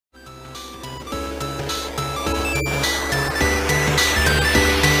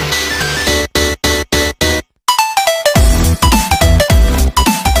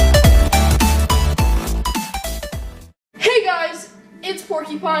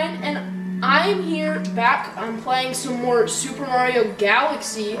Ryan, and I'm here back. I'm playing some more Super Mario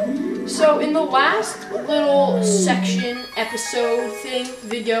Galaxy. So in the last little section, episode thing,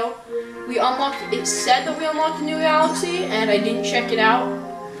 video, we unlocked, it said that we unlocked a new galaxy, and I didn't check it out.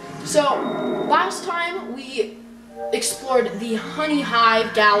 So last time we explored the Honey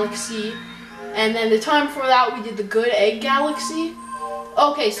Hive Galaxy, and then the time before that we did the Good Egg Galaxy.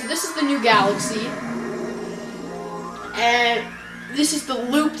 Okay, so this is the new galaxy, and this is the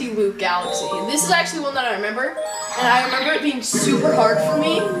Loop-de-Loop Galaxy. This is actually one that I remember, and I remember it being super hard for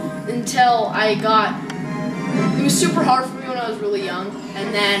me until I got, it was super hard for me when I was really young,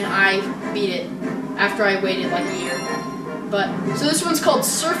 and then I beat it after I waited like a year. But, so this one's called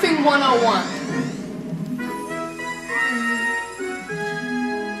Surfing 101.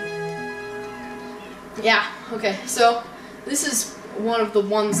 Yeah, okay, so this is one of the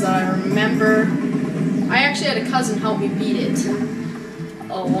ones that I remember. I actually had a cousin help me beat it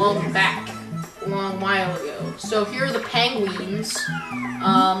a long while ago. So here are the penguins.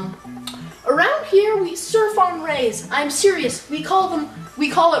 Around here we surf on rays. I'm serious. We call it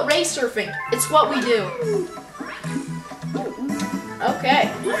ray surfing. It's what we do. Okay.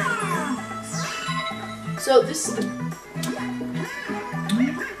 So this is the...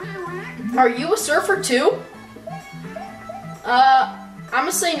 Are you a surfer too? I'm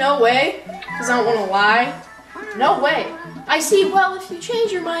gonna say no way, because I don't want to lie. No way. I see. Well, if you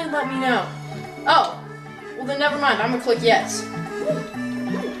change your mind, let me know. Oh, well then never mind. I'm gonna click yes.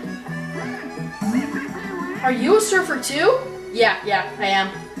 Are you a surfer too? Yeah, I am.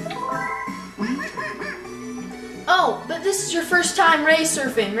 Oh, but this is your first time ray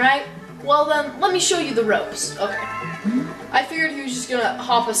surfing, right? Well then, let me show you the ropes. Okay. I figured he was just gonna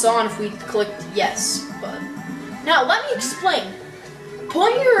hop us on if we clicked yes, but... Now, let me explain.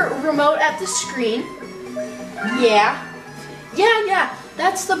 Point your remote at the screen. Yeah,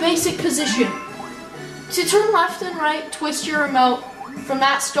 that's the basic position. To turn left and right, twist your remote from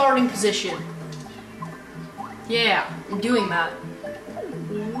that starting position. Yeah, I'm doing that.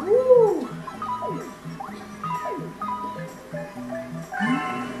 Woo.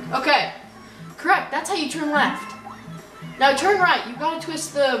 Okay, correct, that's how you turn left. Now turn right, you gotta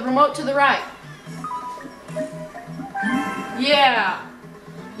twist the remote to the right. Yeah.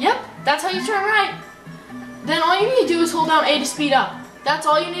 Yep, that's how you turn right. Then all you need to do is hold down A to speed up. That's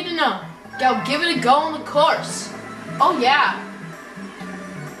all you need to know. Go give it a go on the course. Oh yeah.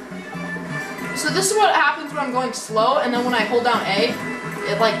 So this is what happens when I'm going slow, and then when I hold down A,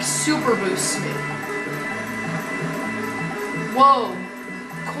 it like super boosts me. Whoa.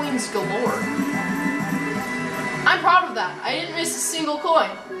 Coins galore. I'm proud of that. I didn't miss a single coin.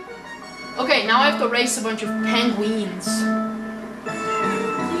 Okay, now I have to race a bunch of penguins.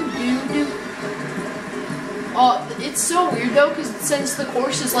 Oh, it's so weird though, because since the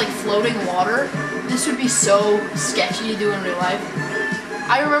course is like floating water, this would be so sketchy to do in real life.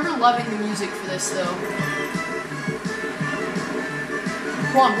 I remember loving the music for this though.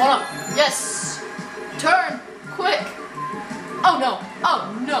 Come on, one up. Yes! Turn! Quick! Oh no!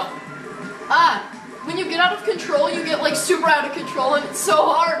 Oh no! Ah! When you get out of control, you get like super out of control, and it's so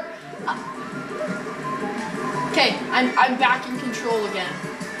hard! Okay, I'm back in control again.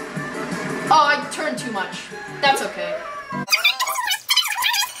 Oh, I turned too much. That's okay.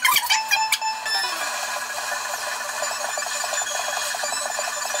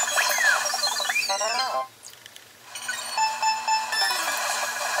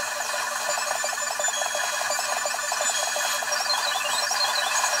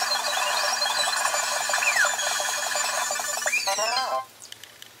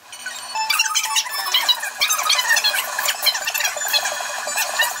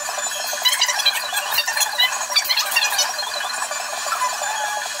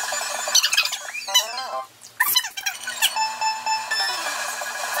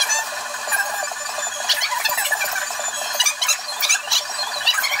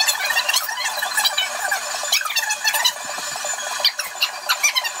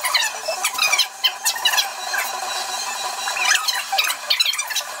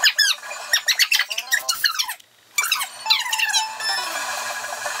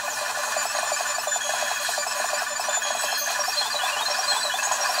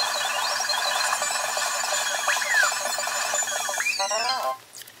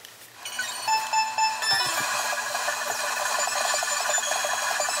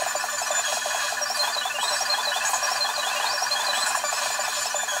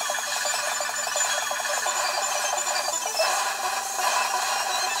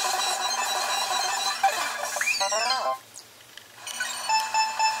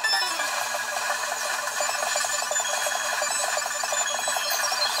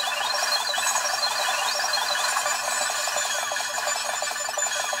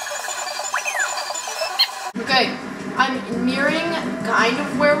 Okay, I'm nearing kind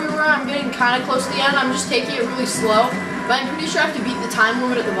of where we were. I'm getting kind of close to the end. I'm just taking it really slow. But I'm pretty sure I have to beat the time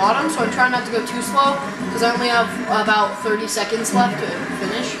limit at the bottom, so I'm trying not to go too slow, because I only have about 30 seconds left to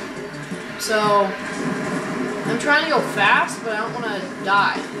finish. So, I'm trying to go fast, but I don't want to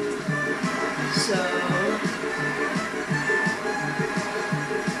die. So...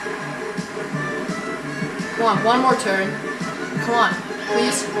 Come on, one more turn. Come on,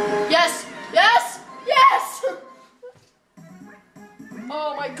 please. Yes! Yes! Yes!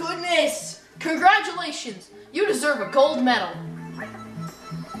 Oh my goodness! Congratulations! You deserve a gold medal.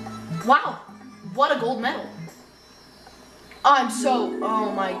 Wow, what a gold medal.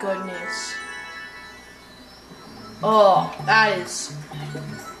 Oh my goodness. Oh, that is...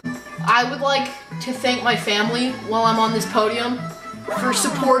 I would like to thank my family while I'm on this podium for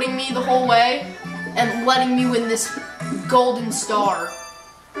supporting me the whole way and letting me win this golden star.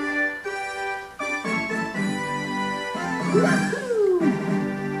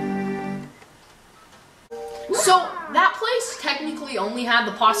 So, that place technically only had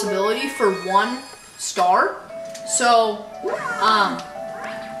the possibility for 1 star. So,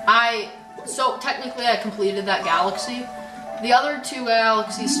 technically I completed that galaxy. The other 2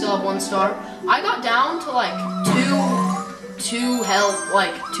 galaxies still have 1 star. I got down to like 2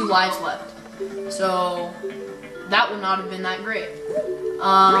 lives left. So, that would not have been that great.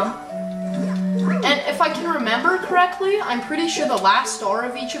 And if I can remember correctly, I'm pretty sure the last star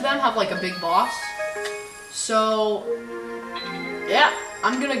of each of them have like a big boss. So, yeah,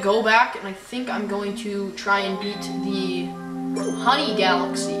 I'm gonna go back and I think I'm going to try and beat the Honey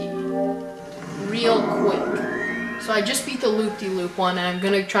Galaxy real quick. So I just beat the Loop-de-Loop one and I'm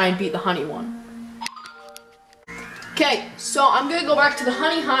gonna try and beat the Honey one. Okay, so I'm gonna go back to the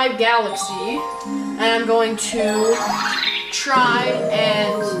Honey Hive Galaxy and I'm going to try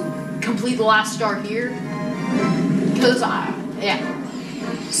and complete the last star here. Because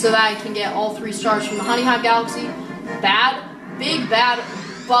so that I can get all 3 stars from the Honey Hive Galaxy. Big bad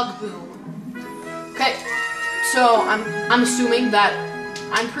bug boom. Okay, so I'm assuming that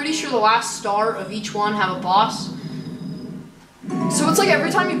I'm pretty sure the last star of each one have a boss. So it's like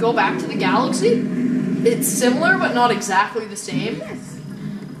every time you go back to the galaxy, it's similar but not exactly the same.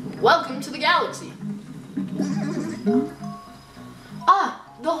 Welcome to the galaxy. Ah,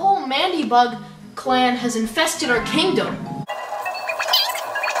 the whole Mandybug clan has infested our kingdom.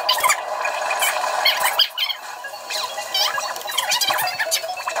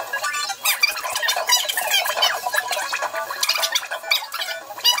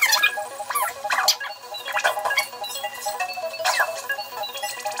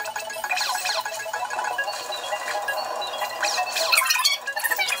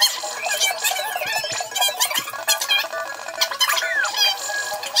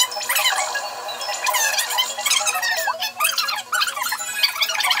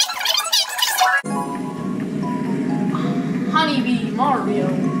 Mario.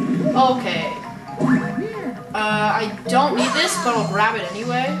 Okay. I don't need this, but I'll grab it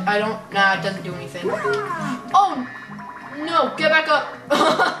anyway. Nah, it doesn't do anything. Oh! No, get back up!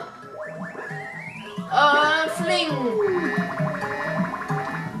 Fling!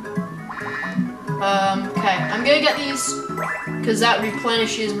 Okay, I'm gonna get these, because that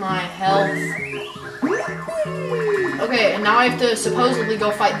replenishes my health. Okay, and now I have to supposedly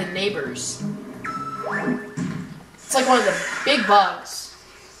go fight the neighbors. It's like one of the big bugs.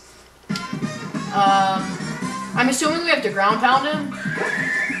 I'm assuming we have to ground pound him.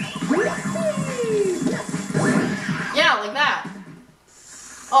 Yeah, like that.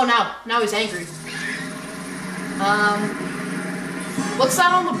 Oh, now he's angry. What's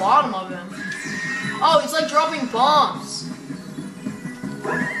that on the bottom of him? Oh, he's like dropping bombs.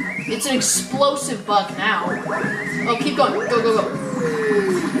 It's an explosive bug now. Oh, keep going. Go, go, go.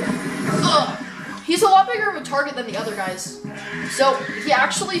 Ugh. He's a lot bigger of a target than the other guys. So, he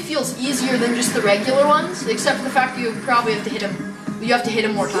actually feels easier than just the regular ones, except for the fact that you probably have to hit him. You have to hit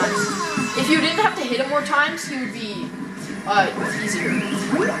him more times. If you didn't have to hit him more times, he would be easier.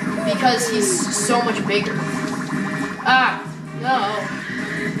 Because he's so much bigger. Ah, no.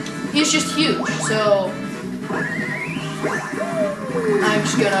 He's just huge, so I'm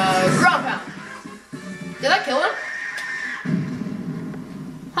just gonna ground pound. Did that kill him?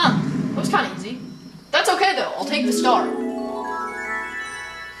 Huh, that was kind of easy. That's okay though, I'll take the star.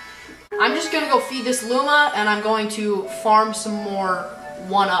 I'm just gonna go feed this Luma and I'm going to farm some more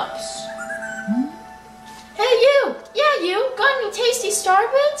 1-ups. Hey you! Yeah you! Got any tasty star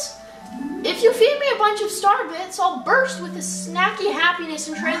bits? If If you feed me a bunch of star bits, I'll burst with a snacky happiness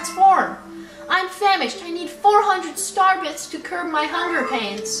and transform. I'm famished. I need 400 star bits to curb my hunger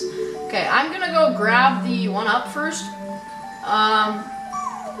pains. Okay, I'm gonna go grab the one up first. Oh,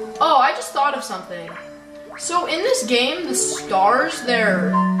 I just thought of something. So in this game, the stars,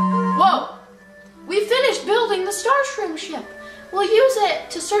 whoa! We finished building the Starshroom ship. We'll use it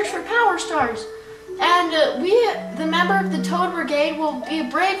to search for power stars. And the member of the Toad Brigade, will be a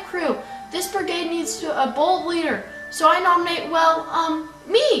brave crew. This brigade needs a bold leader. So I nominate,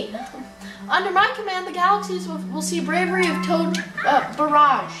 me. Under my command, the galaxies will see bravery of Toad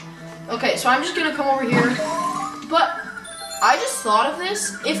Barrage. Okay, so I'm just gonna come over here. But I just thought of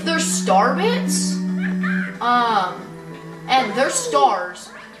this. If they're star bits, and they're stars,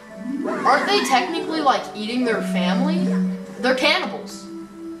 aren't they technically like eating their family? They're cannibals.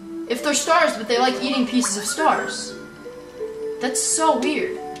 If they're stars, but they like eating pieces of stars. That's so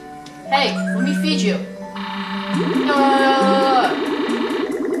weird. Hey, let me feed you.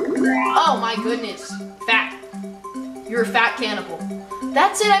 Oh my goodness. Fat. You're a fat cannibal.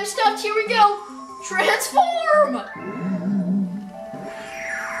 That's it, I'm stuffed. Here we go. Transform!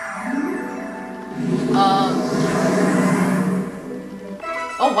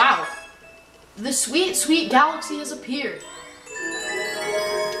 Oh wow. The sweet, sweet galaxy has appeared.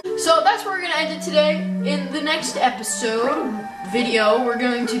 So that's where we're going to end it today. In the next video, we're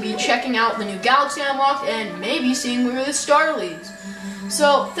going to be checking out the new galaxy unlocked and maybe seeing where the star leads.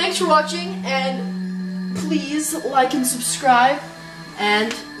 So thanks for watching, and please like and subscribe.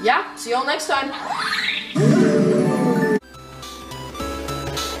 And yeah, see you all next time.